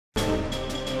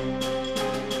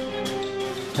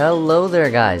Hello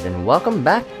there guys, and welcome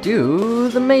back to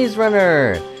the Maze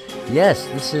Runner! Yes,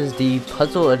 this is the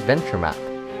puzzle adventure map,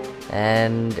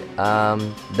 and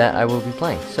that I will be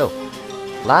playing. So,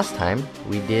 last time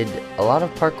we did a lot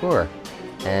of parkour,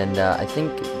 and I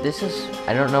think this is,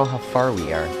 I don't know how far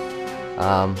we are,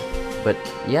 but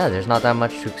yeah, there's not that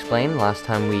much to explain. Last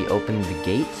time we opened the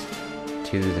gates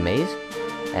to the maze,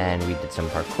 and we did some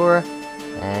parkour,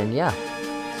 and yeah,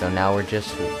 so now we're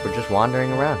just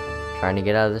wandering around, trying to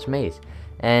get out of this maze.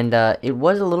 And it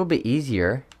was a little bit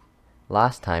easier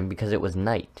last time because it was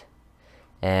night.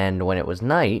 And when it was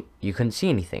night, you couldn't see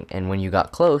anything. And when you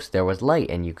got close, there was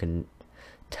light and you could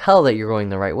tell that you're going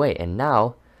the right way. And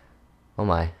now, oh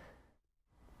my,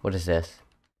 what is this?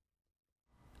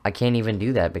 I can't even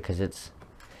do that because it's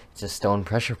a stone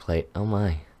pressure plate. Oh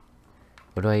my.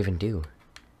 What do I even do?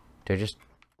 Do I just...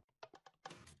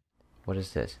 What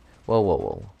is this? Whoa, whoa,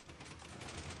 whoa.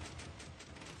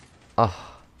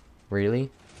 Oh, really?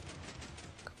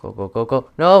 Go, go, go, go.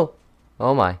 No!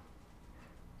 Oh my.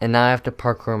 And now I have to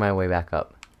parkour my way back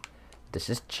up. This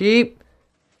is cheap!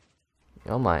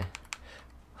 Oh my.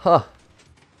 Huh.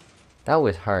 That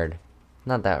was hard.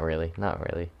 Not that really. Not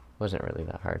really. Wasn't really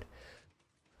that hard.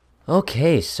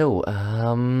 Okay, so,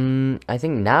 I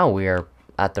think now we are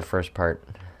at the first part.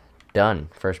 Done.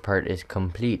 First part is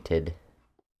completed.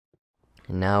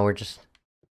 And now we're just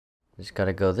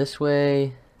gotta go this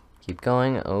way. Keep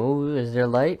going. Oh, is there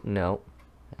light? No.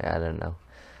 I don't know.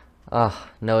 Ah,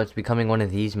 no, it's becoming one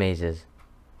of these mazes.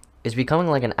 It's becoming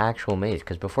like an actual maze,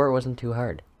 because before it wasn't too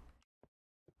hard.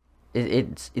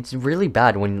 It's really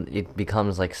bad when it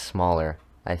becomes like smaller,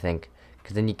 I think.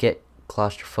 Because then you get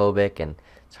claustrophobic and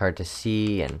it's hard to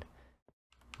see, and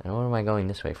what am I going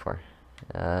this way for?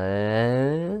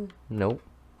 Nope.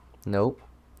 Nope.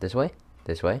 This way?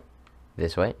 This way?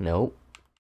 This way? Nope.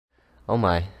 Oh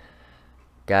my.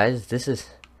 Guys, this is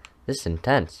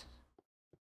intense.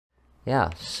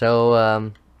 Yeah,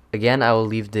 so again, I will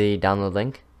leave the download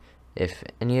link if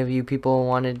any of you people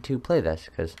wanted to play this,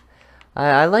 because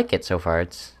I like it so far.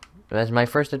 It's as my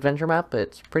first adventure map.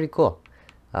 It's pretty cool.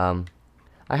 I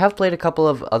have played a couple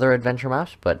of other adventure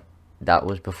maps, but that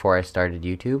was before I started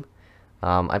YouTube.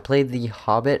 I played the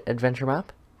Hobbit adventure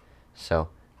map, so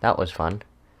that was fun.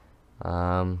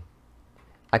 I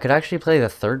could actually play the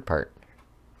third part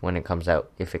when it comes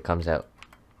out, if it comes out.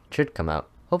 It should come out.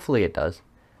 Hopefully it does.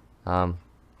 But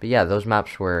yeah, those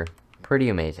maps were pretty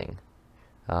amazing.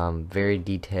 Very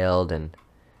detailed and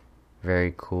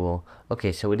very cool.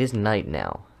 Okay, so it is night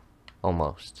now.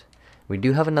 Almost. We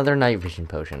do have another night vision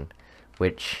potion,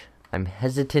 which I'm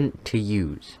hesitant to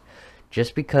use.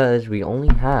 Just because we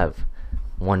only have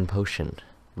one potion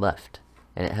left.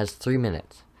 And it has 3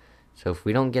 minutes. So if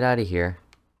we don't get out of here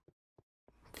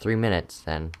 3 minutes,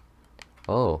 then...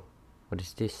 Oh, what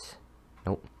is this?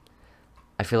 Nope.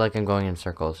 I feel like I'm going in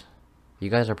circles.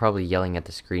 You guys are probably yelling at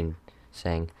the screen,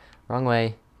 saying, wrong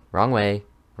way, wrong way,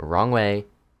 wrong way.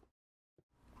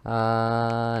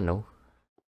 No.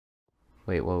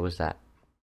 Wait, what was that?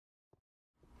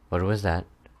 What was that?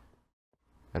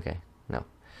 Okay, no.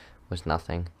 Was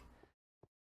nothing.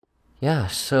 Yeah,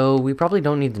 so we probably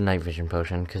don't need the night vision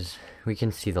potion, because we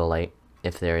can see the light,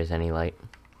 if there is any light.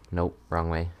 Nope, wrong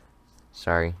way.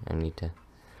 Sorry, I need to...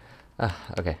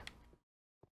 okay.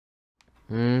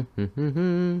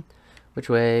 Which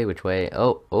way, which way?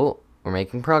 Oh, oh, we're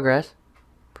making progress.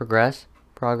 Progress,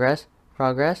 progress,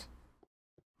 progress.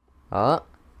 Oh,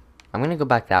 I'm gonna go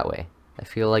back that way. I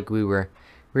feel like we're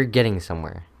getting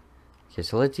somewhere. Okay,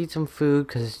 so let's eat some food,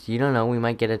 because you don't know, we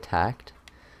might get attacked.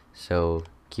 So,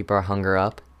 keep our hunger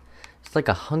up. It's like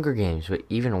a Hunger Games, but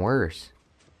even worse.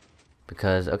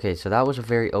 Because, okay, so that was a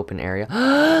very open area.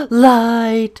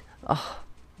 Light! Oh,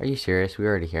 are you serious? We were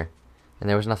already here. And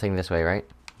there was nothing this way, right?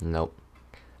 Nope.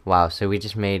 Wow, so we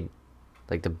just made,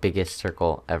 like, the biggest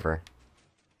circle ever.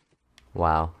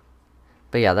 Wow.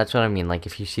 But yeah, that's what I mean. Like,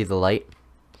 if you see the light,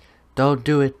 don't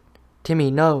do it. Timmy,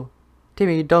 no.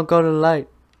 Timmy, don't go to the light.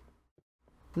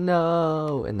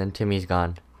 No. And then Timmy's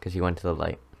gone, because he went to the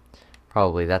light.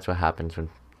 Probably that's what happens when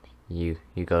you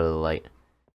go to the light.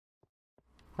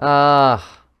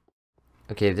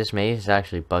 Okay, this maze is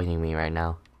actually bugging me right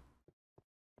now.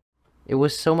 It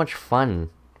was so much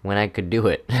fun when I could do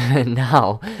it.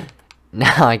 now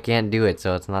I can't do it,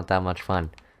 so it's not that much fun.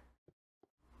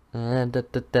 Let's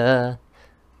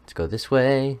go this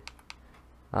way.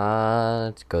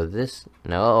 Let's go this.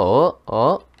 No.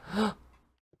 Oh.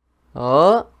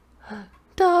 Oh.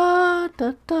 Da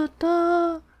da da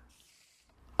da.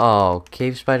 Oh,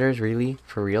 cave spiders, really?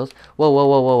 For reals? Whoa, whoa,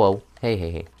 whoa, whoa, whoa. Hey, hey,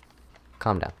 hey.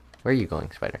 Calm down. Where are you going,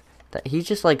 spider? He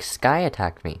just, like, sky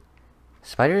attacked me.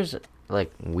 Spiders,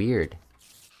 like, weird.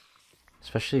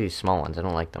 Especially these small ones. I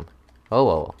don't like them. Whoa,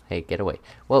 whoa, whoa. Hey, get away.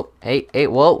 Whoa, hey, hey,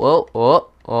 whoa, whoa, whoa,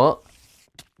 whoa.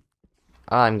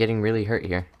 Ah, I'm getting really hurt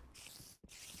here.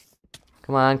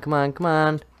 Come on, come on, come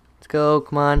on. Let's go,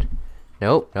 come on.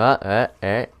 Nope,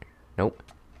 nope.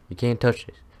 You can't touch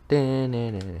this. Go,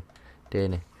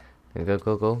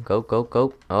 go, go, go, go,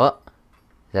 go. Oh,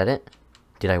 is that it?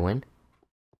 Did I win?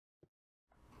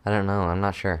 I don't know, I'm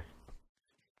not sure.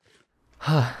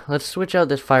 Let's switch out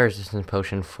this fire resistance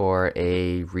potion for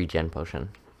a regen potion.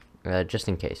 Just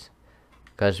in case.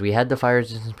 Because we had the fire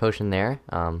resistance potion there,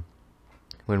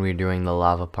 when we were doing the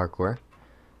lava parkour.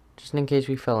 Just in case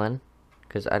we fell in.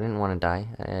 Because I didn't want to die.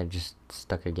 I just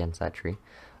stuck against that tree.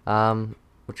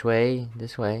 Which way?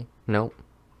 This way? Nope.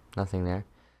 Nothing there.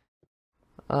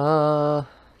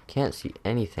 Can't see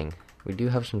anything. We do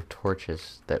have some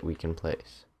torches that we can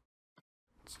place.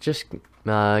 Let's just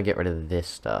get rid of this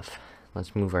stuff.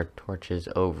 Let's move our torches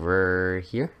over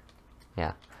here.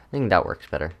 Yeah, I think that works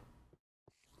better.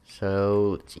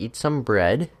 So, let's eat some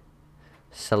bread.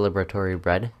 Celebratory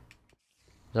bread.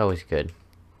 It's always good.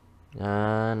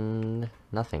 And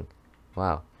nothing.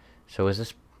 Wow. So is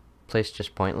this place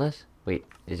just pointless? Wait,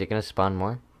 is it gonna spawn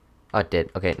more? Oh, it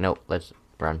did. Okay, no, let's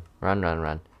run. Run, run,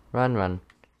 run. Run, run.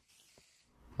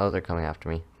 Oh, they're coming after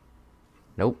me.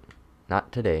 Nope.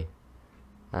 Not today.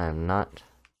 I'm not.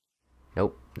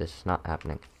 Nope, this is not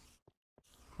happening.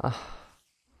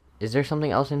 Is there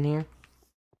something else in here?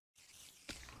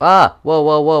 Ah! Whoa,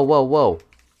 whoa, whoa, whoa, whoa.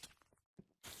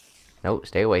 No,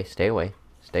 stay away, stay away,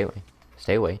 stay away,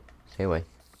 stay away, stay away.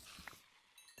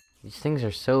 These things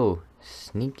are so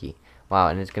sneaky. Wow,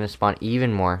 and it's gonna spawn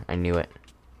even more. I knew it.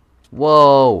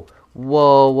 Whoa!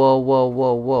 Whoa, whoa, whoa,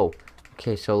 whoa, whoa.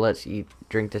 Okay, so let's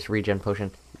drink this regen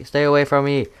potion. Stay away from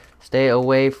me! Stay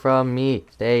away from me!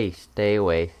 Stay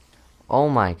away. Oh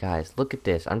my guys, look at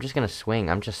this. I'm just gonna swing.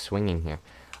 I'm just swinging here.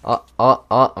 Oh,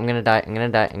 I'm gonna die. I'm gonna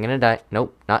die. I'm gonna die.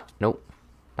 Nope, nope.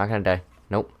 Not gonna die.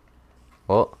 Nope.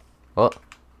 Oh,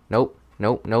 nope,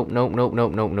 nope, nope, nope, nope,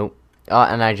 nope, nope, nope. Oh,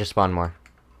 and I just spawned more.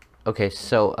 Okay,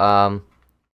 so,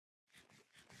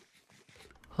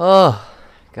 oh,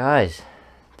 guys,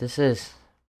 this is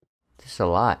a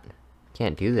lot.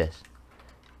 Can't do this.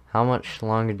 How much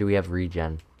longer do we have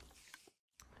regen?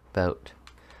 About.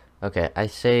 Okay, I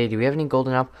say, do we have any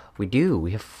golden apples? We do.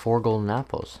 We have 4 golden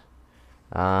apples.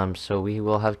 So we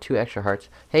will have 2 extra hearts.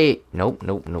 Hey, nope,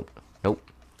 nope, nope, nope.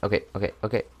 Okay.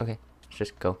 Let's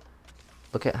just go.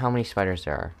 Look at how many spiders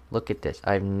there are. Look at this.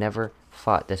 I've never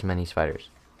fought this many spiders.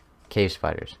 Cave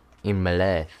spiders. In my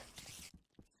life.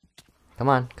 Come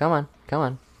on, come on, come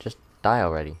on. Just die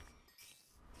already.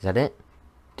 Is that it?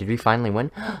 Did we finally win?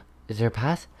 Is there a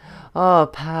path? Oh, a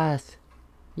path.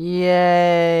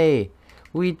 Yay!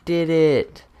 We did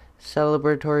it!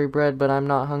 Celebratory bread, but I'm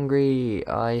not hungry.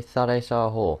 I thought I saw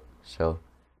a hole. So.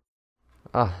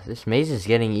 Oh, this maze is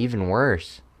getting even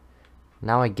worse.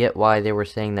 Now I get why they were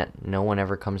saying that no one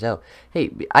ever comes out.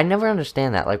 Hey, I never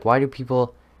understand that. Like, why do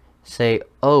people say,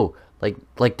 oh, like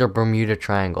the Bermuda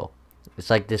Triangle?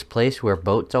 It's like this place where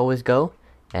boats always go,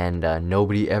 and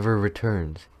nobody ever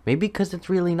returns. Maybe because it's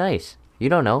really nice. You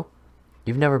don't know.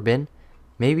 You've never been.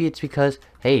 Maybe it's because,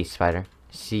 hey, spider,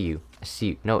 I see you. I see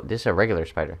you. No, this is a regular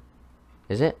spider.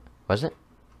 Is it? Was it?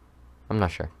 I'm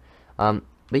not sure.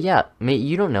 But yeah,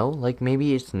 you don't know. Like,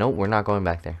 maybe it's, no, we're not going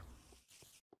back there.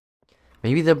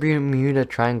 Maybe the Bermuda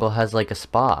Triangle has like a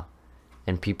spa,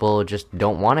 and people just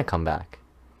don't want to come back.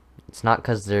 It's not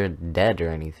because they're dead or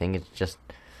anything. It's just,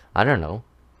 I don't know.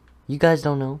 You guys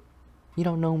don't know. You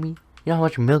don't know me. You know how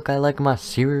much milk I like in my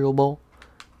cereal bowl?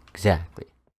 Exactly.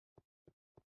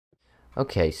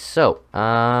 Okay, so,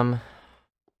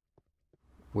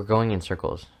 we're going in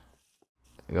circles.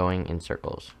 Going in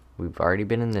circles. We've already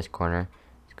been in this corner.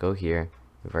 Let's go here.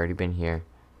 We've already been here.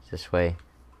 It's this way.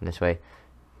 And this way.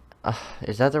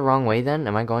 Is that the wrong way then?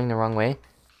 Am I going the wrong way?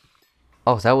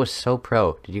 Oh, that was so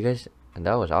pro. Did you guys?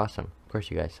 That was awesome. Of course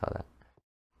you guys saw that.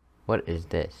 What is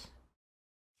this?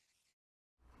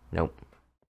 Nope.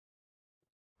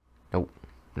 Nope.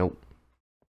 Nope.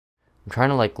 I'm trying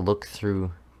to like look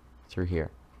through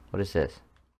here. What is this?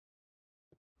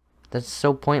 That's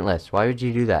so pointless. Why would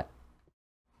you do that?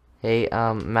 Hey,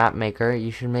 map maker, you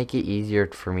should make it easier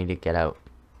for me to get out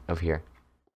of here.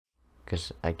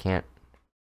 'Cause I can't.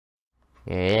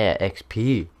 Yeah,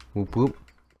 XP. Whoop whoop.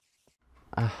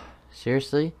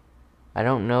 Seriously? I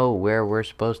don't know where we're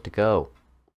supposed to go.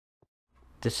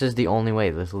 This is the only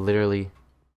way. This literally.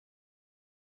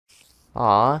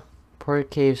 Aw, poor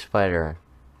cave spider.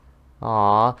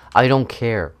 Aw, I don't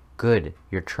care. Good,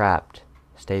 you're trapped.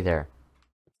 Stay there.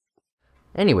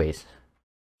 Anyways,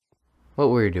 what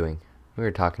were we doing? We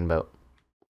were talking about.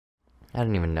 I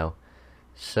don't even know.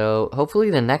 So hopefully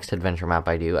the next adventure map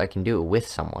I do, I can do it with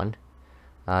someone.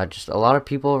 Just a lot of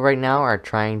people right now are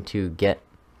trying to get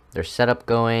their setup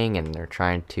going, and they're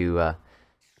trying to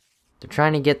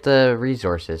get the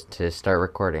resources to start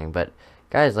recording. But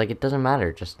guys, like, it doesn't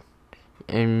matter.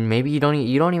 And maybe you don't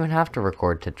even have to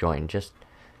record to join. Just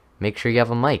make sure you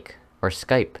have a mic or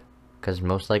Skype, because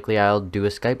most likely I'll do a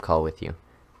Skype call with you.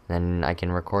 Then I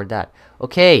can record that.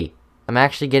 Okay, I'm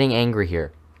actually getting angry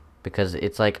here, because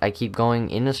it's like I keep going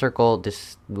in a circle. This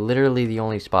is literally the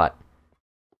only spot.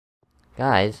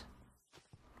 Guys,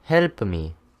 help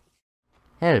me.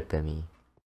 Help me.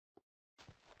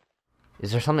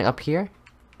 Is there something up here?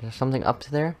 Is there something up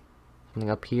there?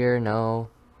 Something up here? No.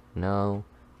 No.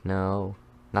 No.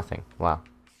 Nothing. Wow.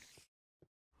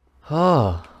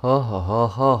 Oh. Ho ho ho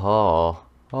ho ho.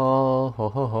 Oh ho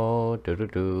ho ho. Do do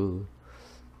do.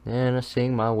 And I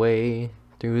sing my way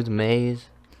through the maze.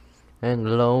 And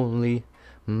the lonely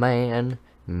man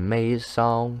maze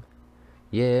song.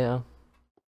 Yeah.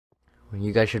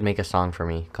 You guys should make a song for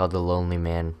me called The Lonely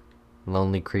Man.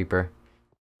 Lonely Creeper.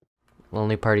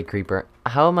 Lonely Party Creeper.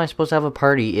 How am I supposed to have a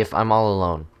party if I'm all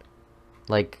alone?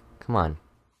 Like, come on.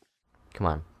 Come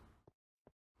on.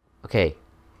 Okay.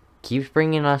 Keeps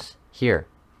bringing us here.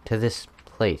 To this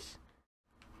place.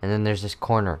 And then there's this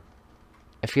corner.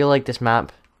 I feel like this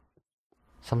map...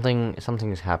 Something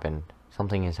has happened.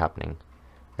 Something is happening.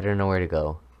 I don't know where to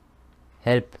go.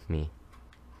 Help me.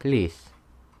 Please.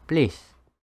 Please.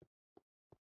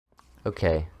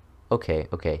 Okay.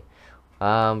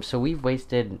 So we've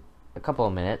wasted a couple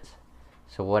of minutes.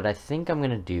 So what I think I'm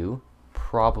gonna do,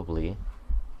 probably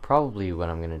what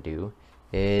I'm gonna do,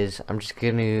 is I'm just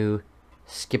gonna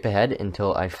skip ahead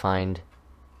until I find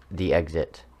the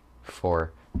exit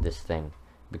for this thing,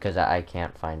 because I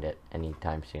can't find it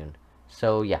anytime soon.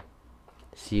 So yeah,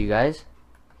 see you guys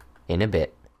in a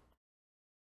bit.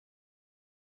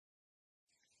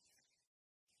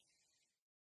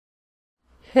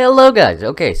 Hello guys.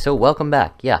 Okay, so welcome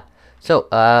back. Yeah. So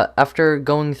after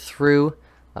going through,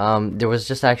 there was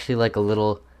just actually like a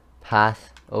little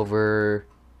path over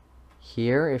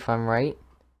here, if I'm right.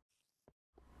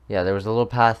 Yeah, there was a little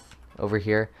path over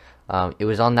here. It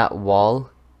was on that wall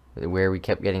where we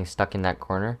kept getting stuck in that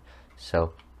corner.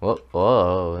 So,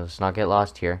 whoa, let's not get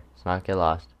lost here. Let's not get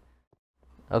lost.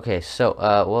 Okay, so,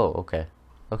 whoa,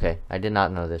 okay, I did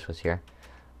not know this was here.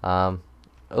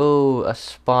 Oh, a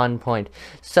spawn point.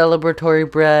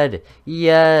 Celebratory bread.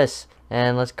 Yes.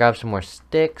 And let's grab some more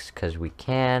sticks, because we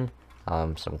can.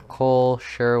 Some coal.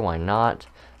 Sure, why not?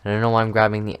 I don't know why I'm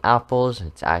grabbing the apples.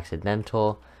 It's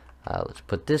accidental. Let's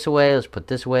put this away. Let's put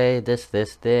this away. This.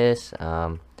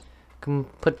 Can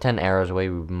put 10 arrows away.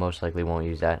 We most likely won't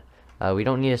use that. We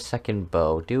don't need a second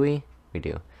bow, do we? We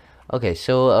do. Okay,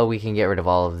 so we can get rid of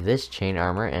all of this chain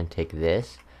armor and take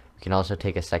this. We can also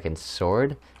take a second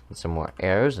sword. And some more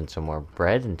arrows and some more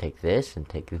bread, and take this and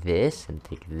take this and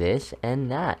take this and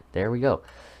that. There we go.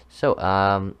 So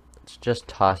let's just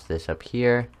toss this up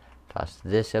here, toss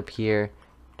this up here.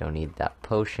 Don't need that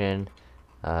potion.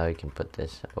 We can put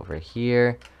this over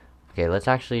here. Okay, let's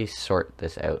actually sort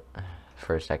this out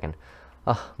for a second.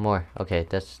 Oh, more. Okay,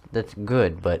 that's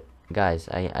good, but guys,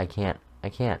 I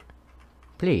can't.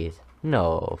 Please,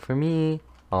 no, for me.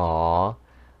 Aw.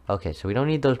 Okay, so we don't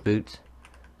need those boots.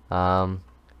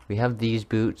 We have these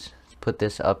boots. Let's put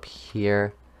this up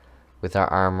here with our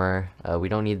armor. We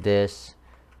don't need this.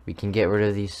 We can get rid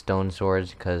of these stone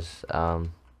swords, because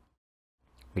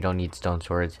we don't need stone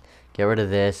swords. Get rid of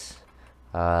this.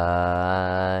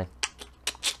 Let's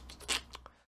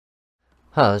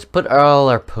put all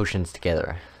our potions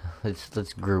together.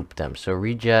 Let's group them. So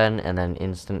regen, and then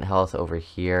instant health over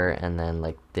here, and then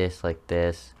like this.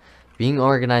 Being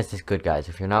organized is good, guys.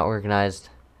 If you're not organized,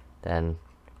 then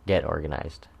get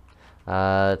organized.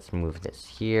 Let's move this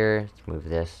here. Let's move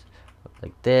this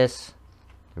like this.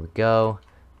 There we go.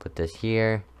 Put this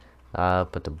here.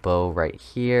 Put the bow right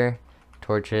here.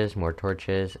 Torches, more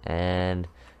torches, and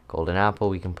golden apple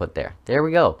we can put there. There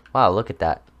we go. Wow, look at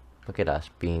that. Look at us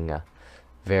being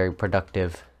very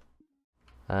productive.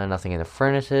 Nothing in the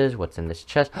furnaces. What's in this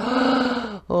chest?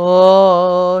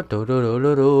 Oh,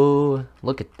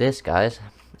 look at this, guys.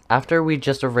 After we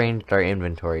just arranged our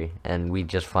inventory and we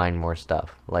just find more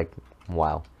stuff. Like,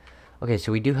 wow. Okay,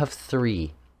 so we do have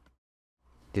 3.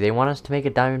 Do they want us to make a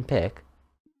diamond pick?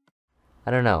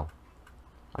 I don't know.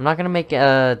 I'm not gonna make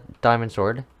a diamond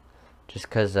sword, just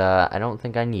because I don't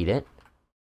think I need it.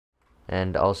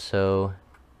 And also,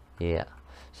 yeah.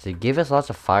 So they give us lots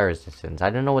of fire resistance. I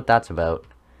don't know what that's about.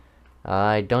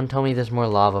 Don't tell me there's more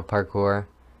lava parkour.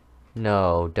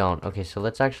 No, don't. Okay, so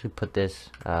let's actually put this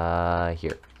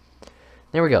here.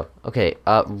 There we go. Okay,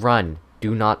 run.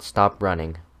 Do not stop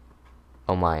running.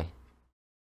 Oh my.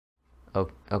 Oh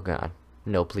god.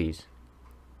 No, please.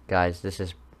 Guys, this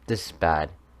is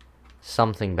bad.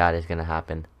 Something bad is gonna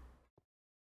happen.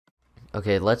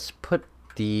 Okay, let's put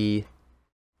the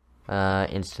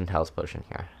instant health potion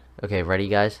here. Okay, ready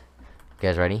guys? You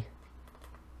guys ready?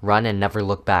 Run and never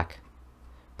look back.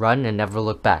 Run and never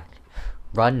look back.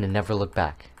 Run and never look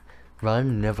back. Run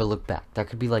and never look back. That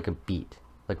could be like a beat.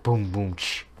 Like boom boom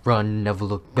shh. Run and never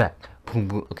look back. Boom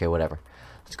boom. Okay, whatever.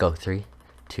 Let's go. 3,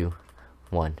 2,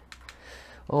 1.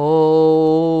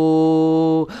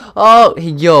 Oh,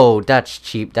 yo, that's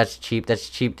cheap. That's cheap. That's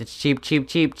cheap. That's cheap. Cheap.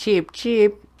 Cheap. Cheap.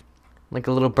 Cheap. Like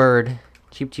a little bird.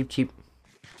 Cheap. Cheap. Cheap.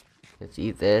 Let's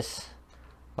eat this.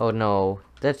 Oh no,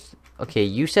 that's okay.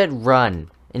 You said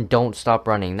run and don't stop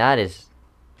running. That is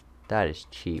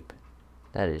cheap.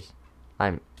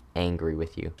 I'm angry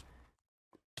with you.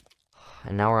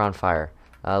 And now we're on fire.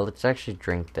 Let's actually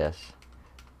drink this.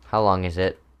 How long is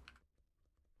it?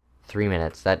 3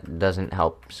 minutes. That doesn't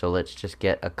help. So let's just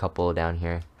get a couple down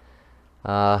here.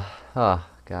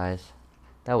 Guys,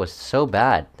 that was so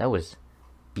bad. That was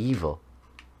evil.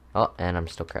 Oh, and I'm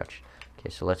still crouched. Okay,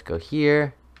 so let's go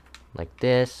here, like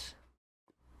this.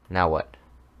 Now what?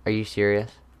 Are you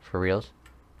serious? For reals?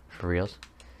 For reals?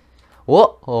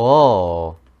 Whoa!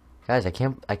 Oh, guys, I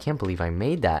can't believe I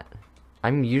made that.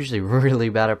 I'm usually really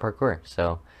bad at parkour.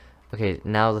 So, okay,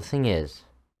 now the thing is,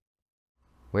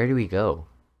 where do we go?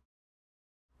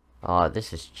 Oh,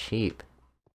 this is cheap.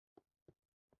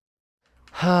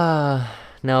 No,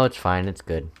 it's fine. It's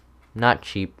good. Not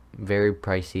cheap. Very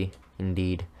pricey,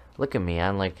 indeed. Look at me.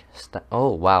 I'm like... oh,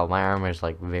 wow. My armor is,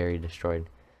 like, very destroyed.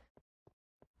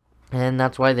 And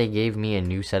that's why they gave me a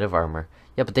new set of armor.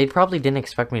 Yeah, but they probably didn't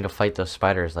expect me to fight those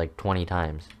spiders, like, 20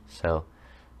 times. So,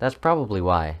 that's probably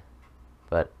why.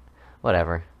 But,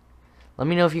 whatever. Let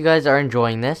me know if you guys are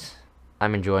enjoying this.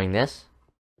 I'm enjoying this.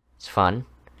 It's fun.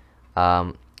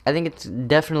 I think it's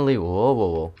definitely...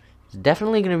 Whoa. It's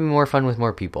definitely going to be more fun with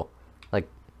more people. Like,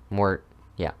 more...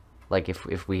 Yeah. Like,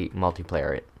 if we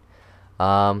multiplayer it.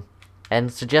 And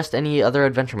suggest any other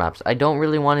adventure maps. I don't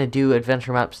really want to do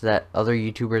adventure maps that other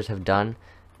YouTubers have done,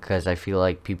 because I feel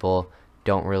like people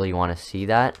don't really want to see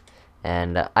that,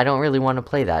 and I don't really want to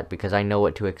play that because I know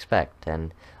what to expect.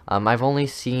 And I've only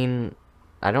seen...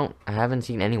 I haven't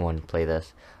seen anyone play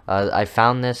this. I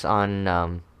found this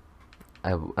on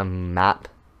a map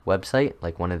website,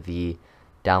 like one of the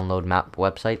download map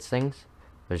websites things.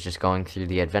 I was just going through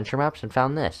the adventure maps and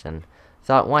found this, and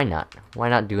thought, why not? Why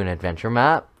not do an adventure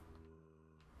map?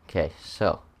 Okay,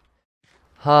 so,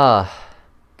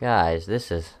 guys,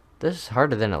 this is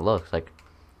harder than it looks. Like,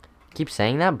 I keep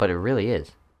saying that, but it really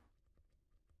is.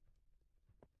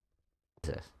 What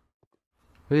is this?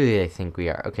 Who do they think we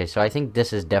are? Okay, so I think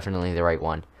this is definitely the right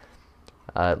one.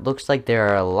 It looks like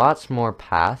there are lots more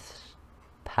paths.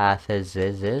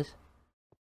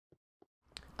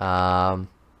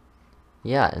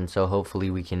 Yeah, and so hopefully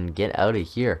we can get out of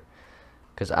here.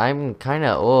 Because I'm kind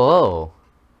of... Whoa.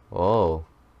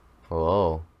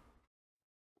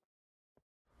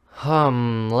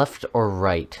 Left or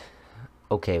right?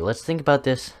 Okay, let's think about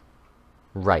this.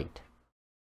 Right.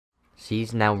 See,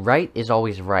 now right is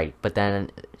always right, but then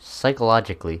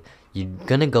psychologically, you're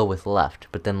gonna go with left,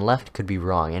 but then left could be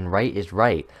wrong, and right is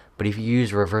right. But if you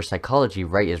use reverse psychology,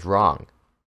 right is wrong.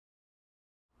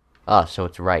 So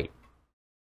it's right.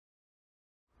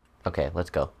 Okay, let's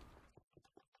go.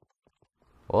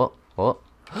 Whoa. Whoa.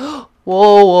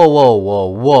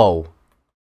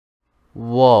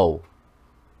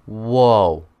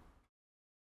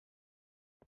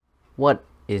 What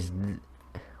is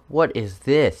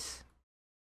this?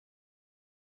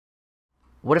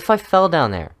 What if I fell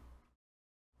down there?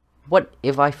 What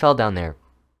if I fell down there?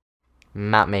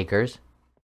 Map makers.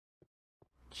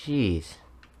 Jeez.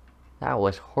 That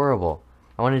was horrible.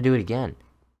 I want to do it again.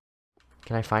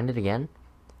 Can I find it again?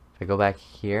 If I go back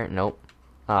here, nope.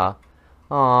 Aw.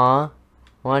 I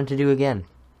wanted to do again.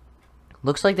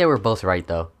 Looks like they were both right,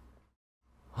 though.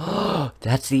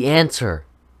 That's the answer.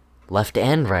 Left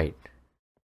and right.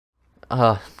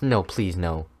 No, please,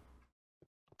 no.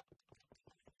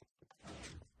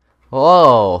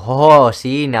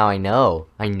 See, now I know.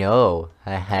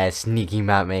 Sneaky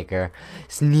map maker.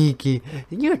 Sneaky.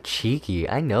 You're cheeky.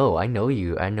 I know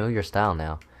you. I know your style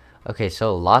now. Okay,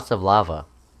 so lots of lava.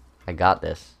 I got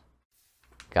this.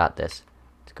 Let's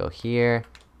go here.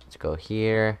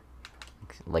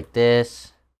 Like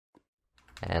this.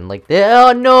 And like this.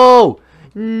 Oh, no!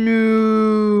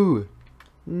 No!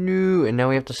 And now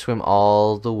we have to swim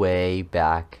all the way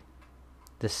back.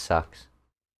 This sucks.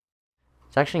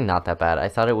 It's actually not that bad. I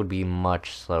thought it would be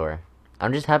much slower.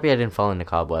 I'm just happy I didn't fall into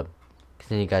cobweb. Because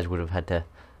then you guys would have had to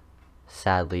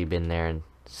sadly been there and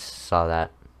saw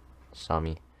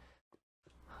me.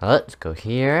 Let's go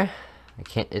here. I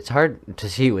can't, it's hard to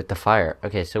see with the fire.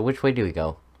 Okay, so which way do we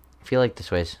go? I feel like this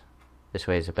way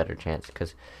is a better chance,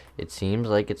 because it seems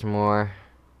like it's more...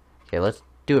 Okay, let's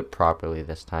do it properly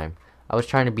this time. I was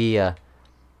trying to be a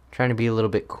little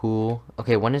bit cool.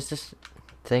 Okay, when is this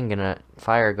thing gonna...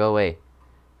 Fire, go away.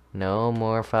 No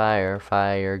more fire,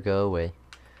 fire, go away.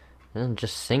 I'm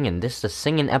just singing. This is a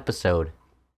singing episode.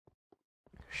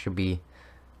 Should be...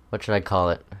 What should I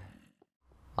call it?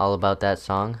 All about that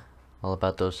song? All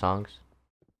about those songs?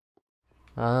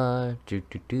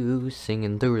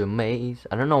 Singing through the maze.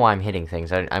 I don't know why I'm hitting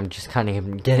things. I'm just kind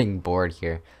of getting bored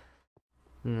here.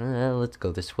 Let's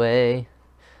go this way.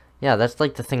 Yeah, that's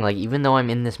like the thing. Like, even though I'm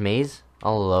in this maze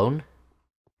all alone,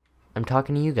 I'm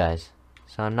talking to you guys.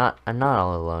 So I'm not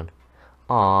all alone.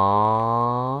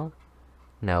 Aww.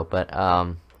 No, but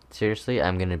seriously,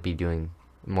 I'm gonna be doing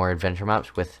more adventure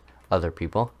maps with other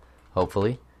people.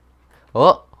 Hopefully.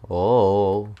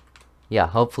 Oh. Yeah,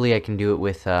 hopefully I can do it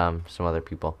with some other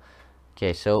people.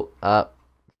 Okay, so I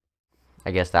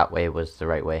guess that way was the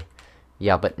right way.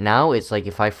 Yeah, but now it's like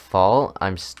if I fall,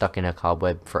 I'm stuck in a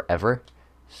cobweb forever.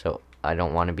 So I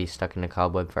don't want to be stuck in a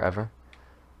cobweb forever.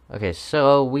 Okay,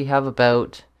 so we have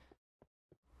about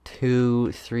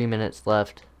 2-3 minutes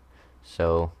left.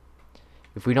 So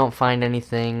if we don't find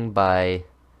anything by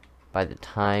the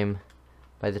time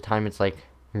it's like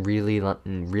really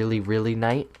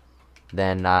night,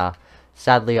 then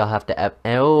sadly I'll have to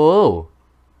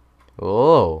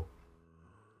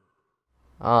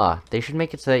they should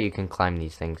make it so that you can climb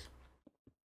these things,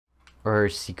 or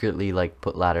secretly like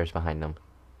put ladders behind them.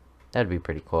 That'd be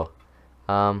pretty cool.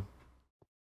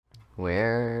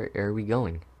 Where are we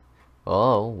going?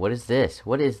 Oh, what is this?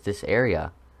 What is this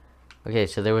area? Okay,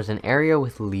 so there was an area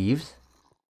with leaves,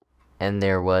 and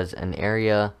there was an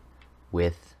area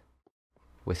with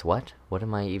what? What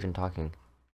am I even talking?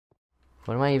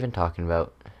 What am I even talking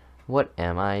about? What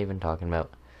am I even talking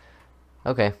about?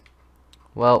 Okay.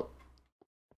 Well,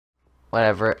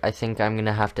 whatever. I think I'm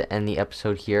gonna have to end the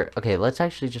episode here. Okay, let's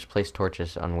actually just place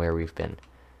torches on where we've been.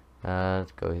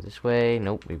 Let's go this way.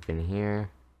 Nope, we've been here.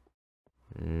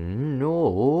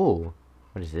 No.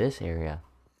 What is this area?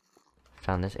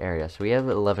 Found this area. So we have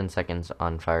 11 seconds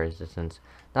on fire resistance.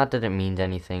 Not that it means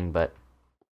anything, but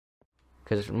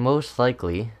because most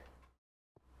likely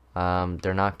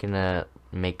they're not gonna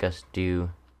make us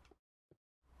do...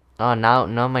 Oh,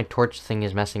 now my torch thing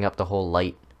is messing up the whole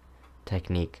light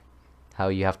technique. How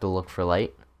you have to look for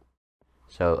light.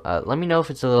 So let me know if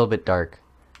it's a little bit dark,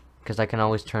 because I can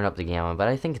always turn up the gamma, but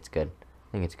I think it's good.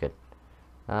 I think it's good.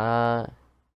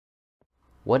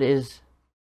 What is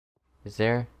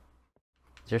there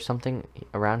something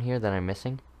around here that I'm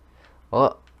missing?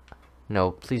 Oh,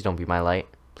 no, please don't be my light.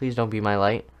 Please don't be my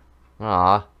light.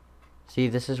 Aw. See,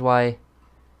 this is why...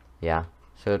 Yeah.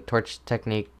 So, torch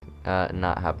technique,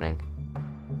 not happening.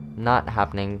 Not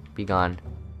happening. Be gone.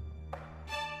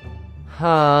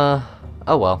 Oh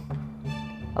well.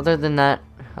 Other than that,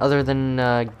 other than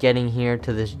getting here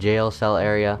to this jail cell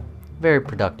area, very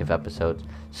productive episodes.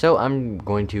 So, I'm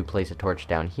going to place a torch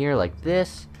down here like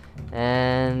this.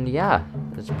 And yeah,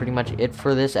 that's pretty much it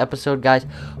for this episode, guys.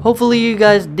 Hopefully you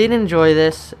guys did enjoy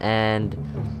this, and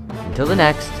until the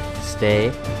next,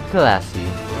 stay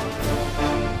classy.